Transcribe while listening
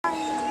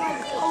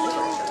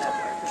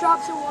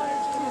drops of water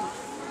too.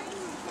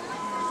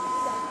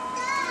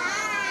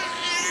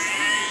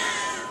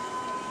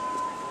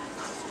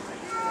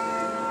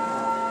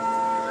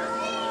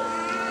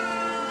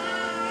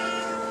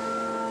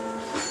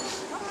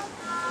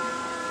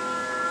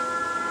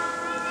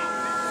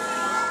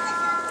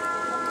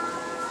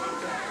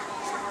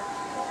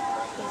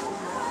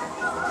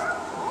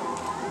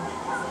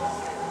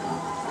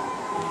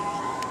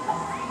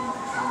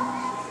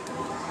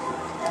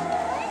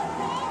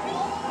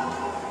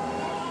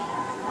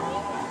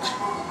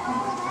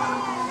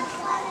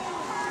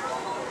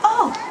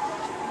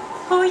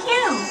 Who are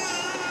you?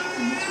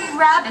 Little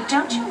rabbit,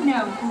 don't you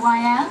know who I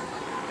am?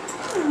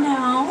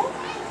 No.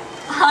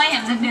 I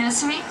am the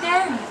nursery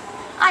fairy.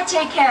 I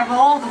take care of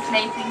all the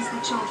playthings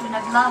the children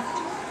have loved.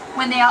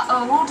 When they are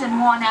old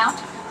and worn out,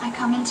 I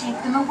come and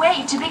take them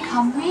away to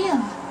become real.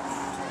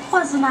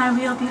 Wasn't I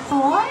real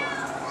before?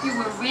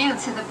 You were real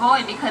to the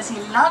boy because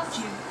he loved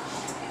you.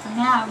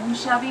 Now you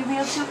shall be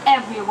real to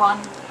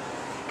everyone.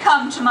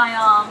 Come to my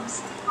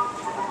arms.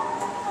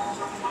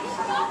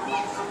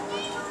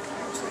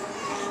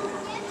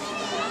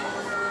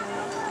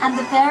 And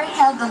the fairy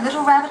held the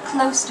little rabbit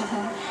close to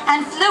her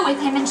and flew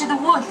with him into the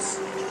woods.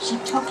 She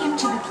took him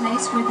to the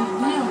place where the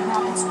real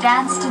rabbits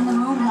danced in the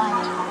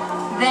moonlight.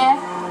 There,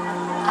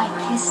 I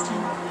kissed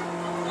him.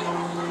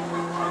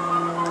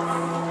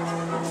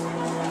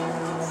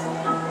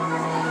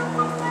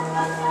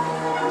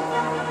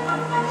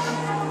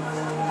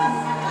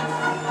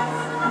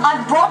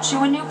 I've brought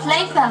you a new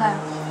playfellow.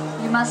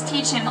 You must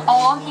teach him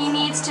all he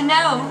needs to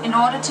know in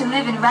order to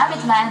live in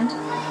Rabbitland.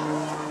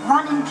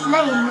 Run and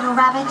play, little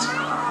rabbit.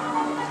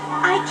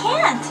 I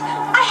can't.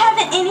 I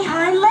haven't any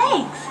hind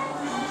legs.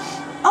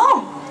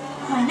 Oh,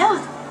 my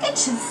nose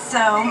itches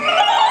so.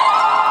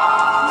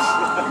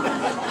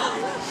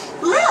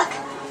 Look,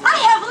 I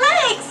have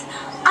legs.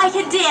 I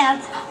can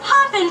dance,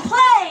 hop, and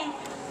play.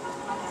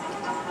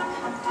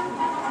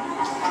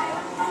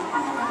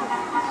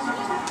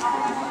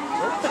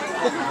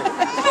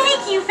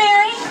 Thank you,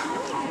 Fairy.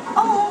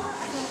 Oh,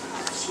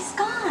 she's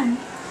gone.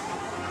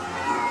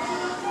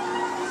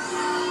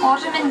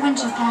 Autumn and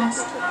winter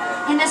passed.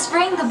 In the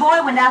spring, the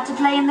boy went out to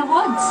play in the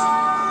woods.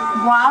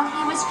 While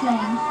he was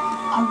playing,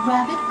 a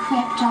rabbit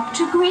crept up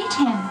to greet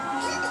him.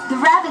 The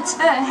rabbit's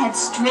fur had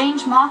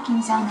strange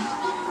markings on it,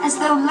 as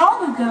though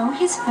long ago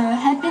his fur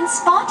had been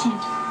spotted.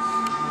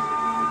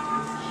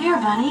 Here,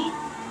 buddy.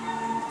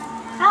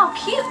 How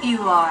cute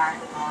you are.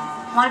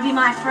 Want to be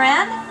my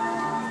friend?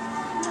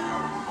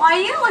 Why,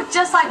 you look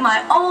just like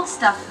my old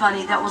stuffed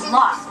bunny that was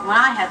lost when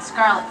I had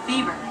scarlet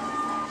fever.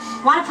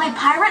 Want to play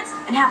pirates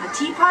and have a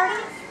tea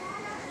party?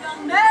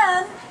 Young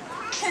man,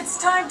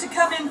 it's time to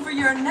come in for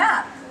your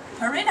nap.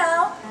 Hurry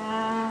now.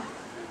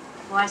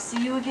 Will I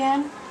see you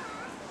again?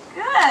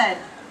 Good.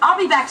 I'll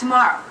be back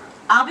tomorrow.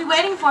 I'll be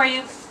waiting for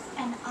you.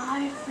 And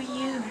I for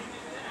you.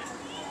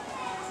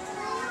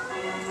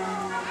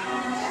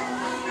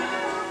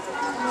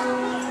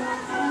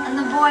 And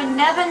the boy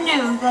never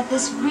knew that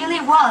this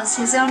really was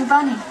his own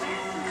bunny,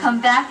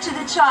 come back to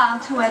the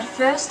child who had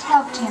first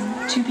helped him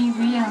to be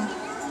real.